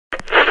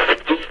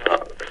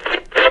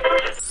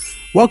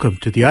Welcome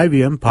to the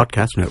IVM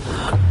Podcast Network.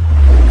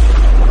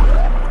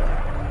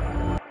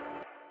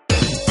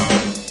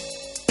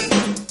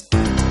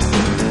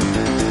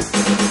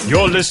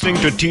 You're listening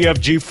to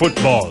TFG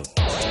Football.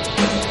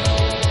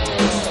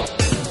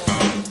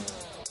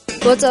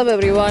 What's up,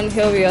 everyone?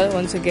 Here we are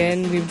once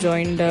again. We've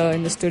joined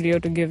in the studio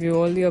to give you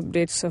all the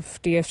updates of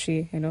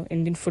TFG,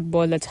 Indian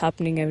football that's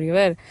happening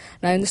everywhere.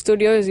 Now, in the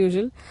studio, as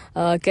usual,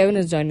 Kevin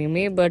is joining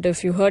me. But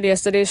if you heard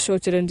yesterday's show,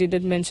 Chiranjeev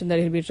did mention that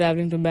he'll be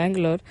traveling to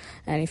Bangalore.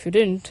 And if you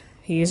didn't,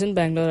 he is in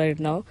Bangalore right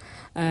now.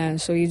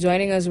 So he's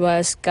joining us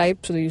via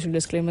Skype, so the usual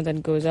disclaimer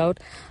that goes out.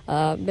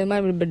 There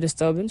might be a bit of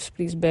disturbance.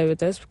 Please bear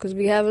with us because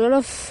we have a lot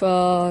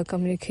of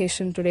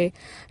communication today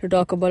to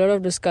talk about, a lot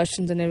of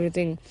discussions and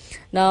everything.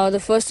 Now, the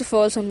first of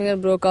all, something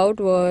that broke out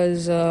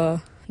was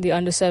the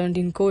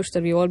under-17 coach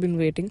that we've all been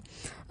waiting.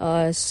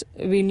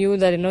 We knew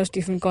that,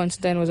 Stephen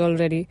Constantine was all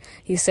ready.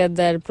 He said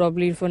that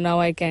probably for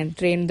now I can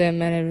train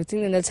them and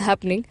everything, and that's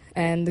happening.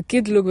 And the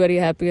kids look very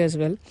happy as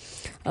well.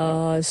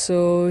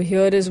 So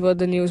here is what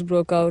the news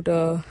broke out.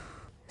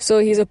 So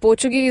he's a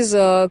Portuguese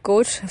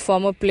coach,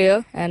 former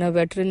player, and a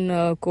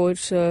veteran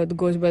coach that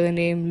goes by the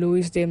name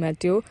Luis de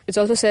Matteo. It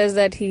also says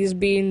that he's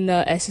been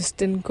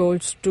assistant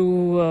coach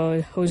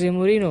to Jose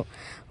Mourinho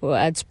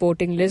at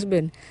Sporting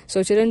Lisbon. So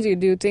Chiranjeev,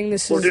 do you think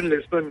this Sporting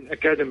Lisbon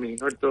Academy,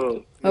 not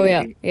the... Oh,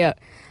 yeah.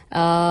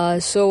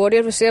 So what do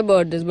you have to say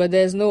about this? But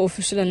there's no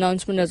official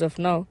announcement as of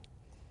now.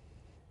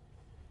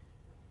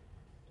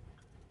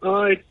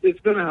 It's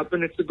going to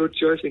happen. It's a good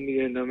choice in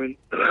the end. I mean,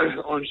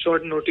 on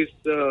short notice,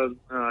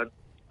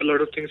 a lot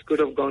of things could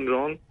have gone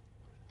wrong.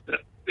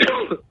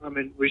 I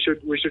mean, we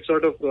should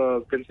sort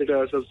of consider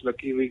ourselves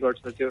lucky we got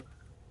such a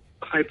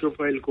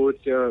high-profile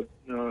coach,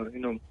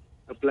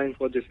 applying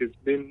for this. He's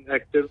been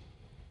active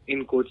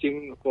in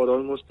coaching for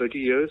almost 30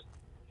 years.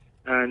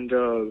 And,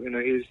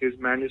 he's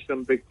managed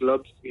some big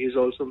clubs. He's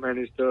also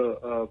managed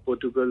the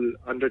Portugal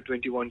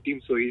under-21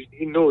 team. So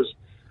he knows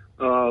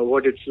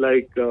what it's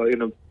like,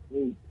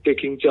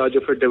 taking charge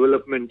of a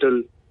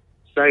developmental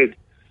side.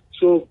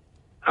 So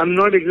I'm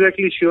not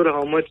exactly sure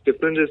how much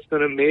difference it's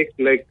going to make.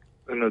 Like,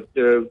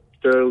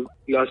 the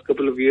last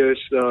couple of years,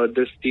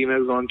 this team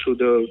has gone through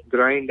the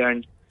grind,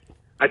 and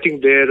I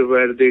think they're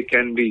where they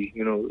can be.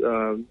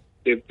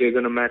 They're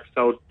going to max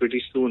out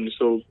pretty soon.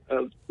 So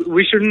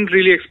we shouldn't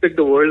really expect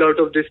the world out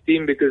of this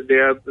team because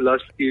the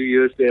last few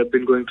years they have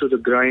been going through the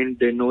grind.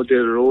 They know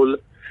their role.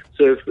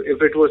 So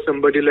if it was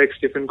somebody like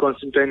Stephen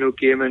Constantine who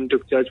came and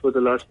took charge for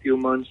the last few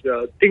months,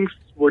 things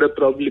would have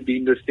probably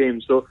been the same.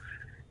 So,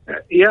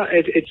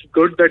 it's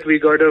good that we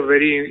got a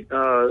very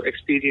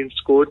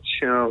experienced coach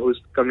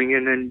who's coming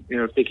in and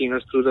taking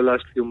us through the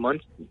last few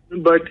months.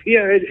 But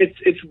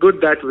it's good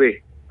that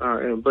way.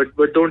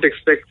 But don't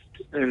expect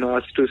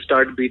us to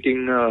start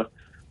beating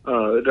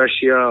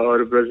Russia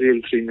or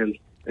Brazil 3-0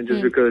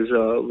 just because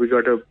we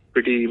got a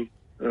pretty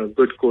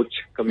good coach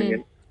coming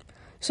in.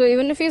 So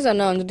even if he's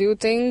announced, do you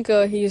think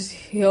he's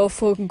here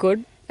for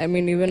good? I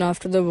mean, even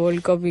after the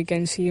World Cup, we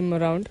can see him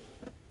around.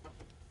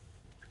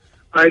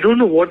 I don't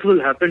know what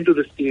will happen to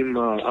this team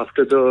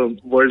after the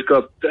World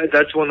Cup.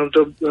 That's one of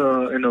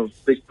the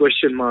big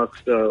question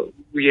marks.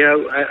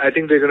 I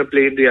think they're going to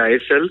play in the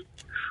ISL.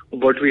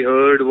 What we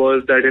heard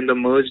was that in the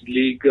merged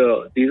league,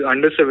 these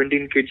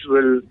under-17 kids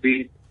will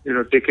be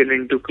taken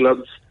into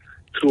clubs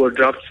through a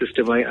draft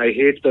system. I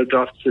hate the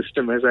draft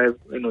system, as I've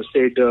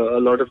said a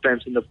lot of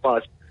times in the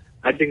past.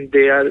 I think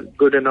they are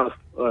good enough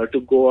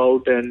to go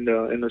out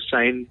and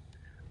sign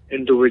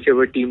into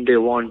whichever team they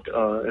want.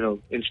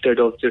 Instead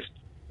of just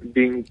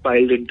being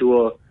piled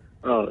into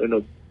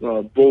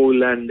a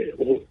bowl and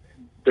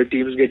the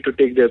teams get to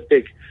take their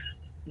pick.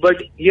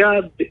 But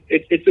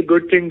it's a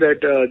good thing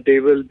that they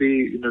will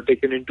be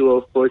taken into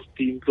a first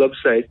team club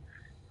side.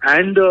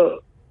 And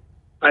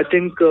I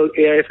think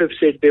AIFF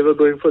said they were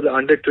going for the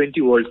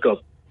under-20 World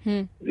Cup,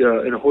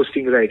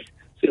 hosting rights.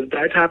 So if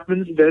that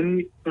happens,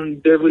 then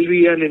there will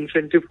be an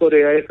incentive for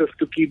AIFF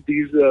to keep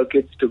these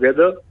kids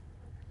together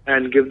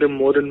and give them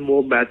more and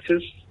more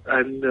matches,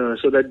 and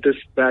so that this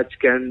batch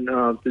can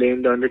play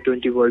in the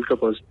under-20 World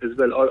Cup as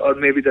well, or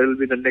maybe there will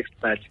be the next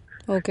batch,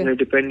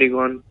 depending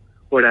on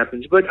what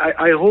happens. But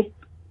I hope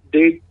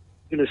they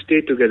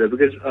stay together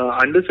because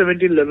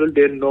under-17 level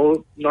they're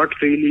not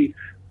really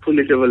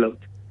fully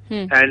developed,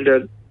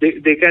 and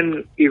they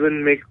can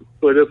even make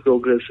further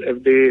progress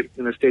if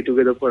they stay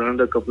together for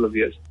another couple of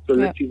years. So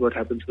let's see what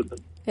happens with them.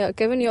 Yeah,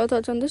 Kevin, your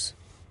thoughts on this?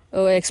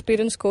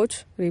 Experienced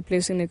coach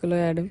replacing Nicola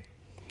Adam.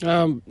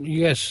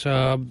 Yes,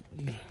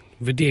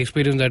 with the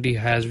experience that he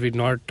has, we've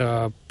not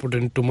put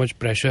in too much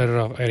pressure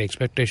or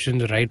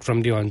expectations right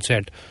from the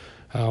onset.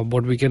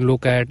 What we can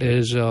look at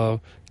is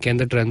can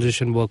the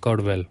transition work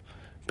out well?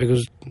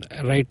 Because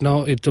right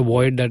now it's a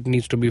void that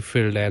needs to be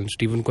filled, and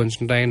Stephen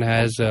Constantine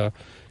has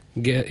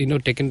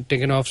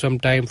taken off some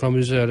time from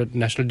his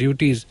national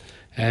duties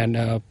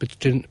and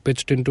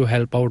pitched in to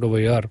help out over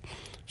here.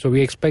 So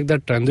we expect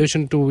that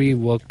transition to be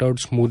worked out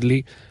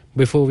smoothly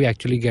before we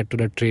actually get to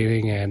the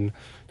training and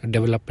the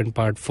development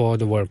part for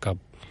the World Cup.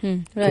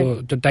 Right.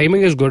 So the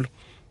timing is good,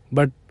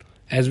 but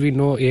as we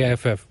know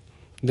AIFF,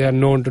 they are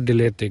known to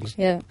delay things.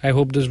 Yeah. I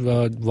hope this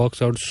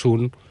works out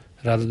soon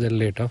rather than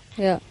later.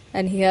 Yeah,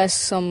 and he has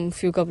some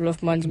few couple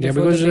of months Yeah,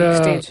 before because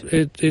the big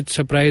stage. it's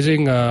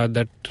surprising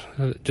that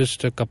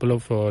just a couple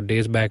of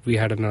days back we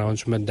had an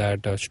announcement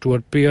that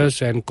Stuart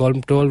Pearce and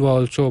Colm Toll were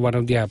also one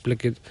of the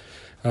applicants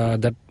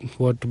that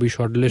were to be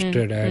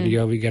shortlisted, and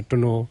here we get to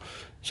know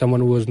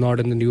someone who was not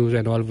in the news,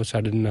 and all of a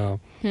sudden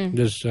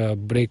just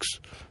breaks,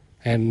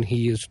 and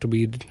he is to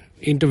be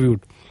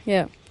interviewed.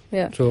 Yeah.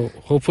 So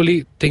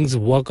hopefully things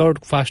work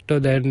out faster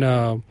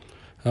than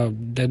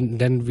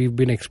we've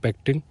been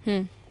expecting.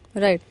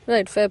 Right,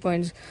 fair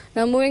points.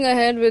 Now moving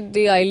ahead with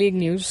the I-League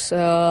news,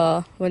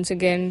 once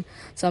again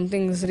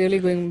something's really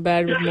going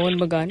bad with Mohun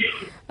Bagan.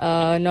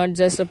 Not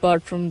just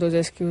apart from those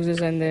excuses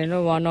and the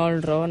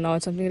 1-1 draw, now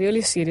it's something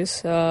really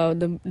serious.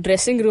 The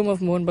dressing room of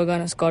Mohun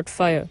Bagan has caught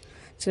fire.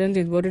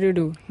 Chiranjit, what did you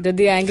do? Did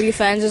the angry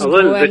fans just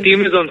go the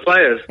team is on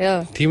fire.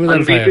 Yeah. Team is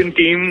on fire. Unbeaten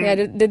team. Yeah,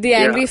 did the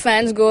angry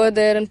fans go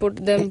there and put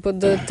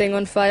the thing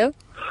on fire?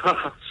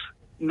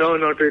 No,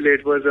 not really.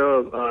 It was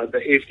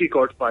the AC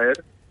caught fire,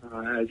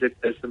 as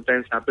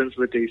sometimes happens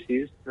with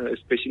ACs,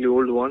 especially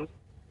old ones.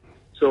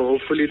 So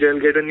hopefully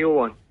they'll get a new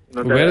one.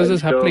 Where is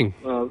this happening?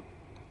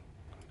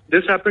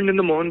 This happened in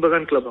the Mohun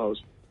Bagan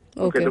clubhouse.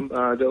 Okay.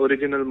 The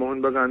original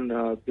Mohun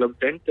Bagan club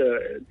tent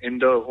in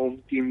the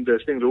home team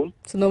dressing room.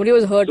 So nobody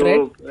was hurt,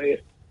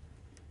 right?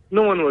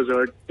 No one was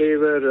hurt. They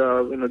were,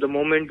 the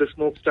moment the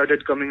smoke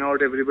started coming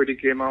out, everybody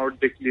came out.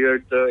 They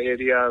cleared the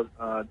area.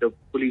 The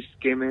police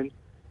came in.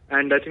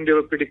 And I think they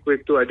were pretty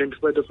quick to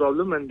identify the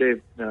problem, and they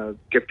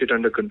kept it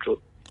under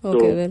control.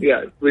 Okay,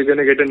 we're going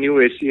to get a new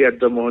AC at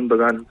the Mohun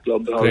Bagan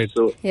clubhouse. Great.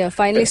 So yeah,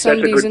 finally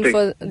some reason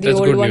for the That's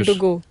old one news. to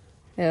go.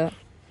 Yeah.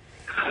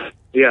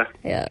 Yeah.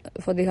 Yeah,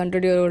 for the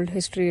 100-year-old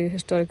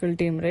historical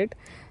team, right?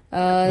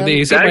 The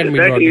AC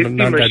might be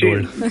not that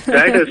old.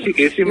 That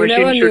AC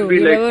machine should be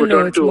put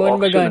on to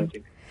auction, I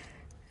think.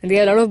 And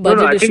there are a lot of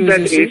budget I think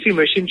issues. that AC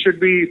machine should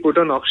be put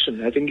on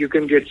auction. I think you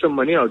can get some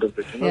money out of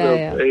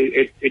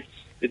it.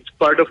 It's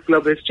part of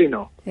club history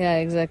now. Yeah,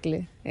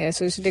 exactly. Yeah,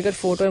 so you should take a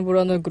photo and put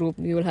on the group.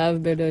 You will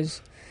have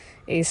bidders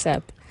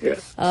ASAP. Yeah.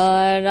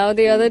 Now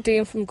the other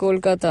team from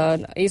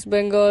Kolkata, East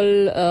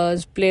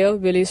Bengal's player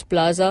Willis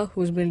Plaza,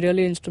 who's been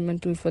really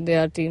instrumental for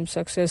their team's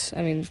success.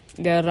 I mean,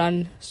 their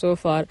run so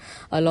far,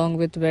 along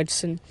with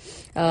Wedson.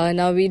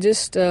 Now we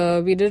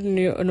didn't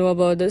know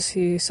about this.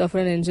 He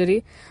suffered an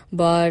injury,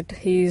 but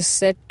he's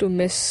set to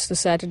miss the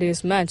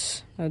Saturday's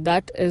match. Now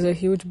that is a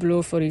huge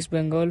blow for East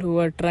Bengal, who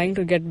are trying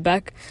to get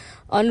back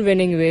on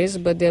winning ways,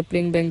 but they're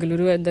playing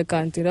Bengaluru at the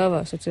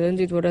Kantirava. So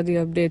Chiranjit, what are the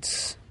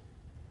updates?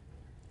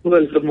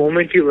 Well, the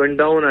moment he went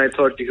down, I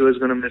thought he was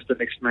going to miss the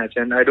next match.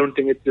 And I don't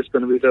think it's just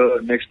going to be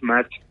the next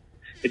match.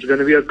 It's going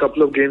to be a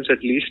couple of games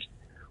at least.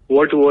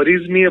 What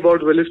worries me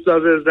about Willis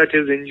Plaza is that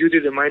his injury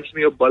reminds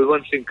me of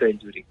Balwant Singh's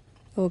injury.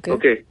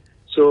 Okay.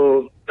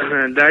 So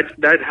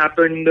that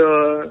happened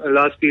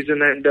last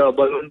season, and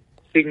Balwant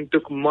Singh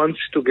took months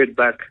to get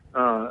back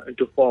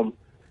to form.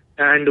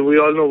 And we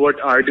all know what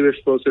arduous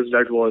process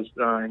that was.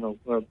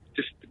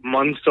 Just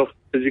months of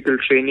physical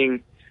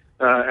training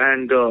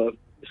and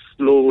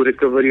slow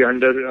recovery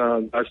under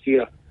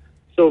Garcia.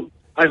 So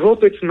I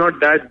hope it's not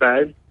that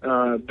bad.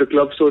 The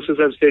club sources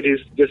have said he's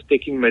just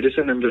taking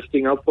medicine and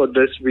resting up for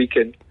this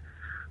weekend.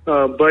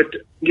 But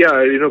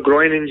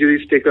groin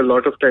injuries take a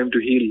lot of time to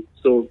heal.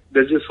 So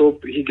let's just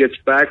hope he gets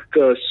back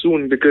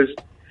soon, because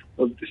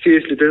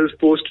seriously, this is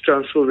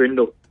post-transfer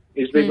window.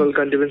 East Bengal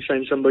can't even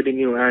sign somebody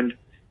new, and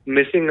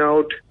missing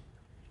out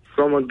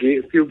from a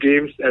few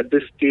games at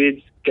this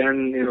stage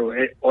can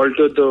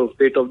alter the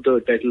fate of the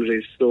title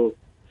race. So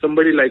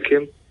somebody like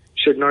him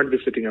should not be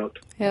sitting out.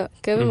 Yeah,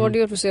 Kevin, what do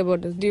you have to say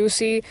about this? Do you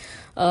see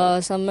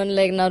someone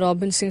like now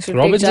Robin Singh should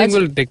Robin take charge?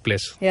 Singh will take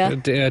place. Yeah.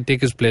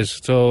 Take his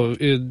place. So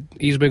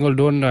East Bengal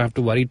don't have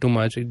to worry too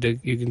much. You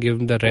can give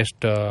him the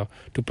rest to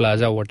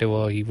Plaza,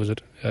 whatever he was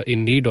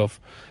in need of.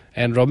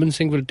 And Robin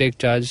Singh will take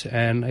charge,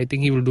 and I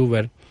think he will do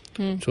well.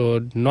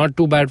 So not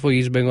too bad for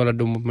East Bengal at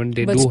the moment.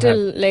 But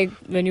still,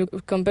 when you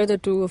compare the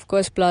two, of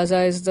course,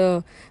 Plaza is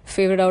the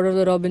favourite out of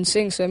the Robin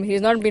Singh. So I mean,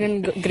 he's not been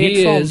in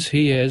great form.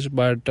 He is,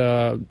 but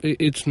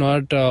it's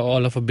not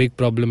all of a big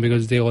problem,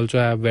 because they also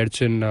have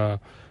Wedson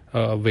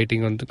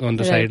waiting on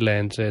the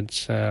sidelines.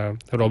 It's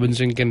Robin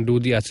Singh can do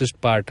the assist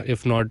part,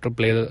 if not to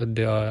play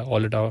the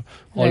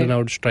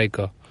all-in-out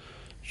striker.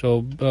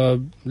 So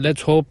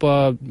let's hope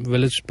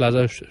Willis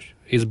Plaza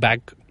is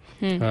back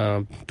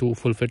to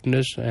full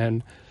fitness.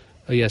 And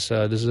yes,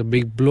 this is a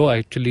big blow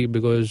actually,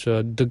 because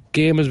the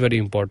game is very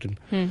important.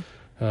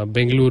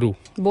 Bengaluru.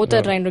 Both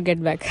are trying to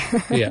get back.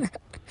 Yeah.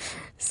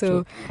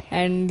 So,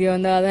 and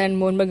on the other hand,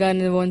 Mohun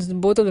Bagan wants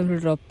both of them to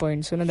drop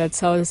points. So,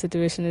 that's how the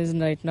situation is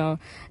right now.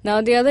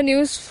 Now, the other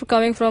news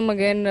coming from,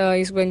 again,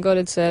 East Bengal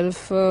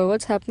itself.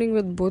 What's happening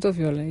with both of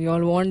you all? You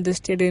all want this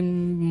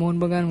stadium, Mohun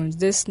Bagan wants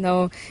this.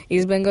 Now,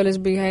 East Bengal is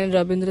behind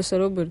Rabindra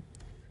Sarovar.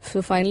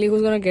 So, finally,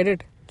 who's going to get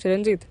it?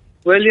 Chiranjit?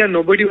 Well,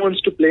 nobody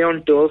wants to play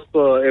on turf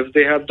if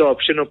they have the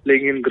option of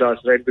playing in grass,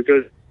 right?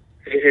 Because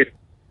it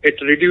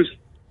reduces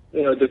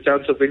the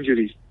chance of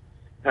injuries.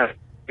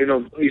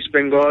 East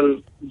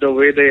Bengal, the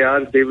way they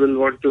are, they will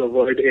want to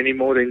avoid any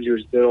more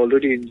injuries. They're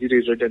already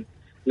injury ridden.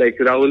 Like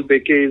Rahul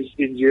Beke is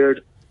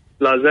injured,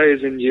 Plaza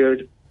is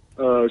injured.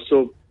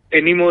 So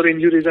any more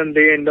injuries and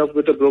they end up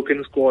with a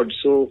broken squad.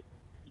 So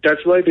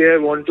that's why they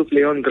want to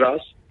play on grass,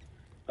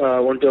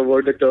 want to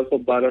avoid the turf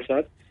of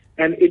Barasat.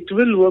 And it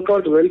will work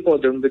out well for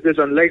them because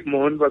unlike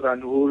Mohun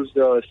Bagan, whose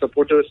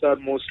supporters are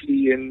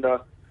mostly in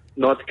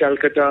North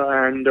Calcutta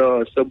and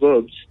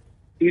suburbs,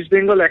 East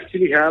Bengal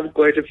actually have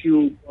quite a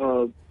few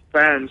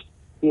fans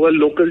who are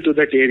local to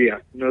that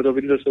area.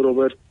 Ravindra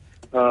Sarovar,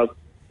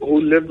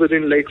 who live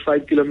within like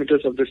 5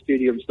 kilometers of the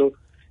stadium. So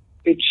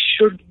it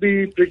should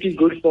be pretty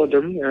good for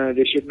them.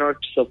 They should not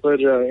suffer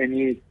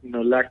any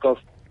lack of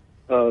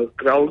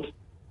crowd,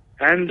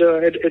 and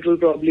it will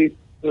probably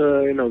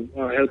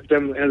help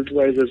them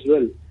health-wise as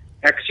well.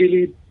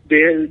 Actually,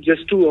 they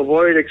just to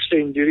avoid extra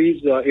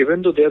injuries,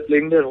 even though they are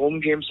playing their home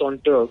games on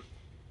turf,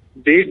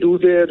 they do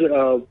their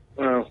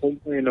home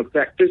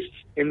practice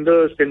in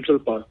the Central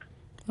Park,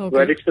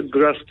 where it's a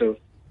grass turf,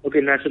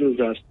 natural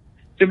grass.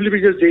 Simply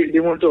because they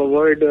want to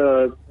avoid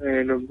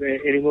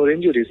any more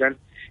injuries, and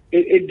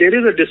there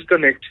is a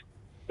disconnect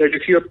that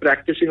if you are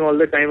practicing all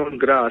the time on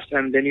grass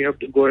and then you have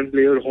to go and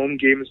play your home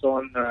games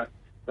on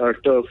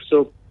turf.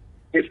 So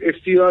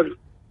if you are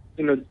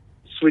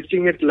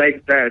switching it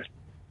like that,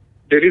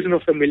 there is no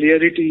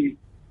familiarity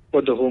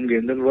for the home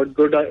game. Then what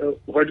good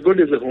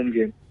is a home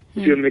game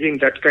if you're making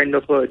that kind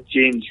of a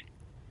change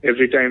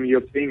every time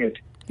you're playing it?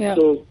 Yeah.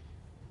 So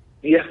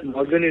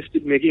Morgan is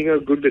making a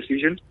good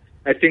decision.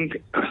 I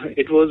think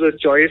it was a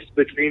choice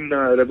between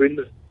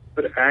Ravindra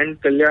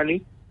and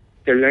Kalyani.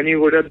 Kalyani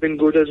would have been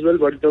good as well,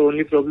 but the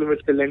only problem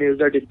with Kalyani is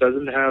that it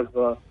doesn't have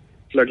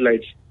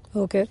floodlights.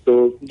 Okay.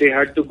 So they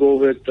had to go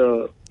with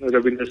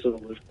Ravindra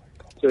Sarovar.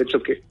 So it's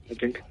okay, I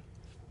think.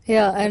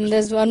 Yeah, and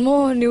there's one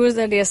more news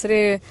that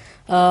yesterday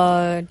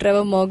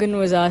Trevor Morgan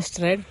was asked,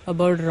 right,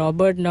 about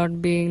Robert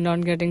not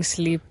getting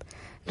sleep.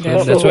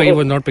 That's why he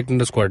was not picked in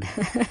the squad.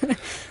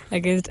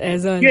 Against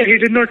Azon. Yeah, he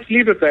did not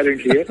sleep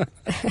apparently.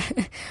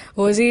 Yeah.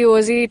 Was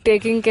he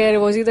taking care?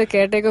 Was he the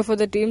caretaker for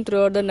the team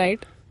throughout the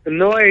night?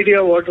 No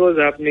idea what was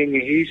happening.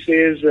 He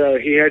says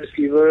he had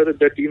fever.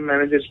 The team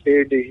manager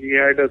said he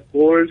had a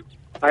cold.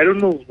 I don't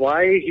know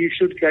why he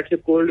should catch a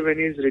cold when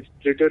he's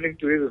returning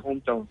to his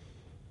hometown.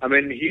 I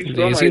mean, he's the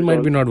from AC Aizawl,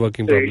 might be not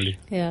working properly.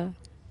 Yeah.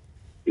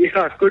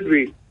 Yeah, could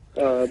be.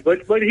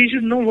 But he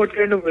should know what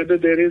kind of weather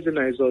there is in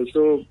Aizawl.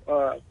 So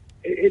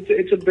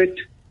it's a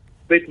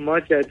bit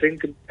much, I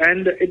think,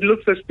 and it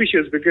looks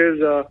suspicious because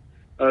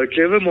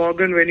Trevor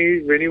Morgan, when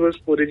he was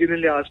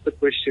originally asked the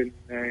question,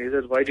 he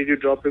said, "Why did you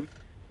drop him?"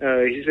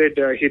 He said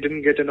he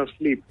didn't get enough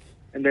sleep,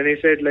 and then he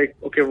said, like,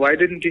 "Okay, why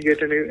didn't he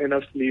get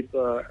enough sleep?"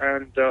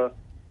 And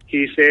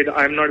he said,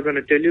 "I'm not going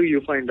to tell you.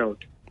 You find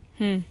out."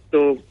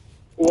 So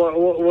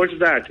what's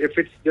that? If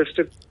it's just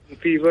a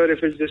fever,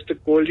 if it's just a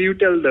cold, you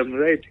tell them,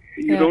 right?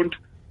 You don't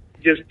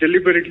just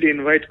deliberately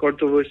invite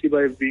controversy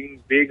by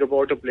being vague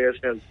about a player's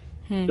health.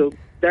 So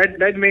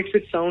that makes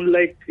it sound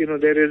like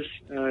there is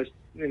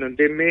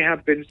there may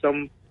have been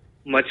some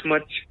much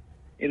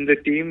in the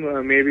team.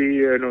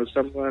 Maybe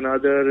some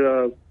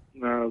another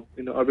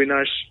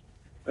Avinash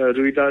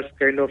Ruidas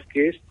kind of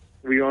case.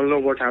 We all know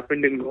what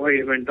happened in Goa.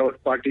 He went out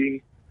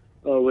partying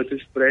with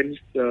his friends,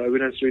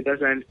 Avinash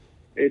Ruidas, and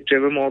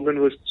Trevor Morgan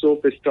was so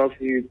pissed off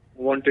he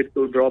wanted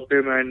to drop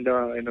him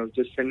and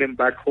just send him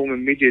back home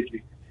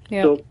immediately.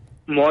 Yeah. So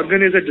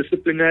Morgan is a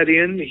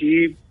disciplinarian.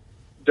 He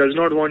does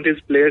not want his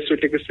players to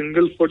take a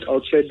single foot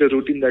outside the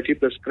routine that he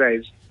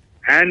prescribes,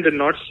 and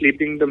not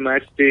sleeping the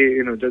match day,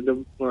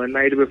 the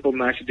night before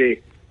match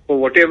day for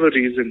whatever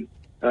reason.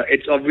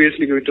 It's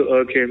obviously going to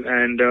irk him,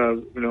 and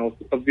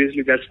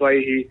obviously that's why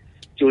he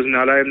chose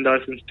Narayan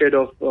Das instead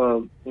of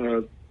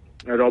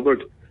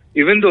Robert.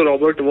 Even though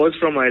Robert was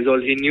from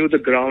Aizawl, he knew the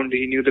ground,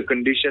 he knew the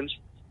conditions.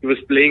 He was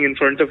playing in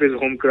front of his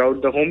home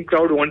crowd. The home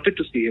crowd wanted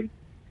to see him,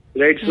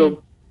 right?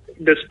 So,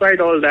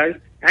 despite all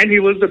that, and he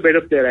was the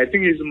better player. I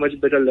think he's a much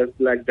better left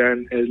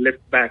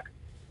back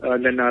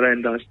than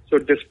Narayan Das. So,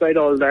 despite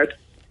all that,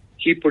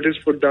 he put his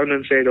foot down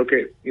and said,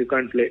 "Okay, you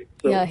can't play."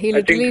 So Yeah, he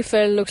literally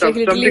fell. Looks like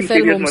he literally fell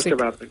something serious homesick.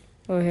 must have happened.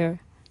 Oh, here.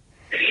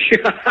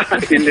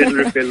 He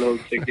literally fell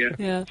homesick.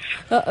 Yeah.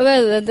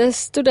 Well,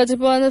 just to touch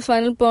upon the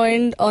final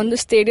point on the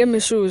stadium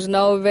issues.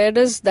 Now, where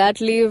does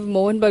that leave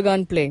Mohun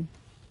Bagan playing?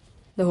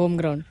 The home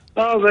ground.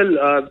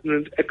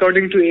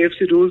 According to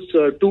AFC rules,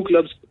 two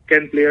clubs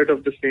can play out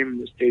of the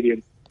same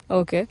stadium.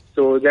 Okay.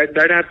 So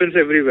that happens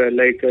everywhere.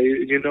 Like there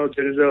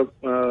is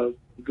a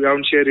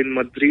ground share in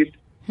Madrid.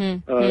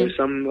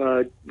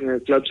 Some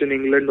clubs in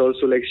England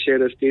also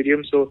share a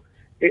stadium. So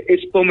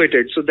it's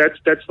permitted. So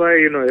that's why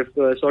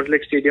if Salt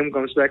Lake Stadium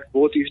comes back,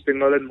 both East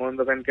Bengal and Mohun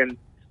Bagan can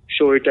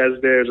show it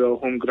as their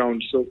home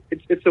ground. So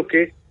it's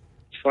okay,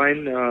 it's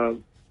fine.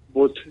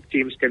 both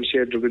teams can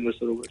share Rabindra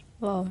Sarovar.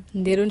 Wow,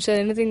 they don't share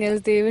anything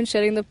else. They're even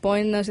sharing the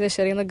point now, so they're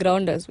sharing the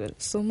ground as well.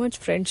 So much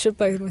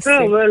friendship, I must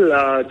say.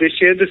 Well, they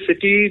share the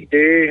city.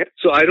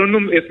 So I don't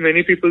know if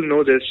many people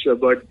know this,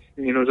 but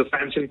the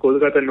fans in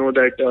Kolkata know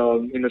that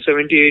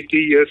 70, 80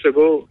 years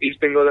ago, East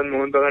Bengal and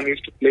Mohun Bagan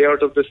used to play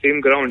out of the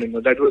same ground.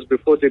 That was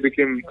before they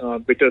became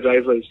bitter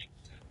rivals.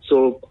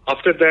 So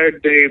after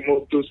that, they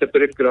moved to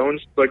separate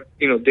grounds, but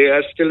they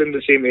are still in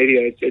the same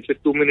area. It's a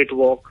 2-minute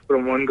walk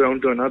from one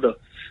ground to another,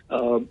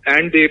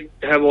 and they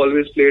have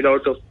always played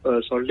out of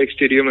Salt Lake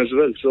Stadium as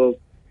well. So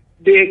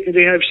they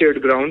have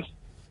shared grounds.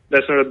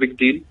 That's not a big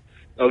deal.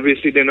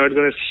 Obviously, they're not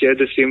going to share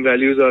the same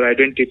values or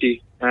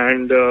identity,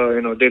 and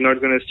they're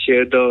not going to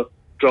share the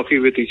trophy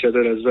with each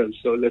other as well.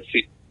 So let's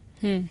see.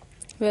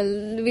 Well,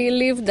 we'll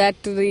leave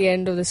that to the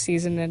end of the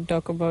season and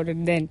talk about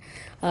it then.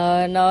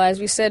 Now, as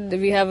we said,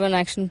 we have an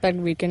action-packed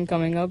weekend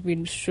coming up.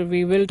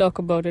 We will talk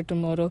about it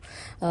tomorrow.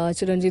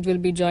 Chiranjit will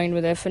be joined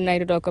with FNI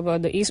to talk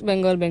about the East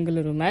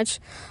Bengal-Bengaluru match.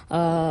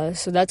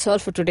 So that's all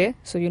for today.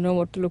 So you know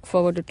what to look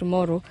forward to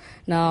tomorrow.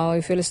 Now,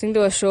 if you're listening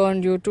to our show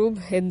on YouTube,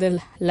 hit the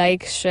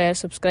like, share,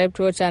 subscribe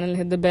to our channel,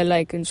 hit the bell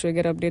icon so you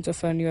get updates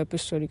of our new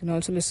episode. You can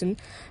also listen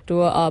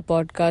to our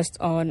podcast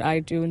on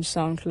iTunes,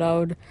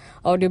 SoundCloud,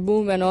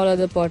 Audioboom, and all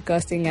other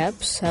podcasting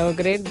apps. Have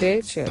a great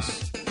day.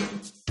 Cheers.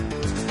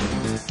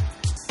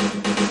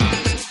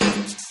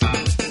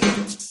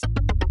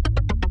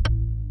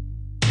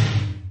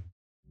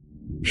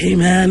 Hey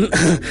man,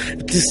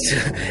 just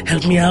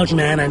help me out,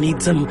 man. I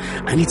need some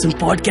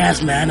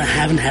podcasts, man. I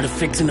haven't had a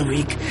fix in a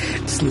week.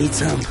 Just need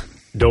some.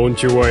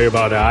 Don't you worry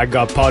about it. I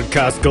got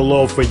podcasts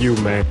galore for you,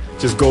 man.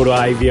 Just go to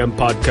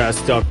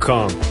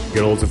ivmpodcast.com. You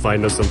can also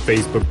find us on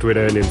Facebook,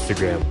 Twitter, and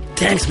Instagram.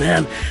 Thanks,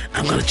 man.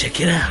 I'm gonna check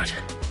it out.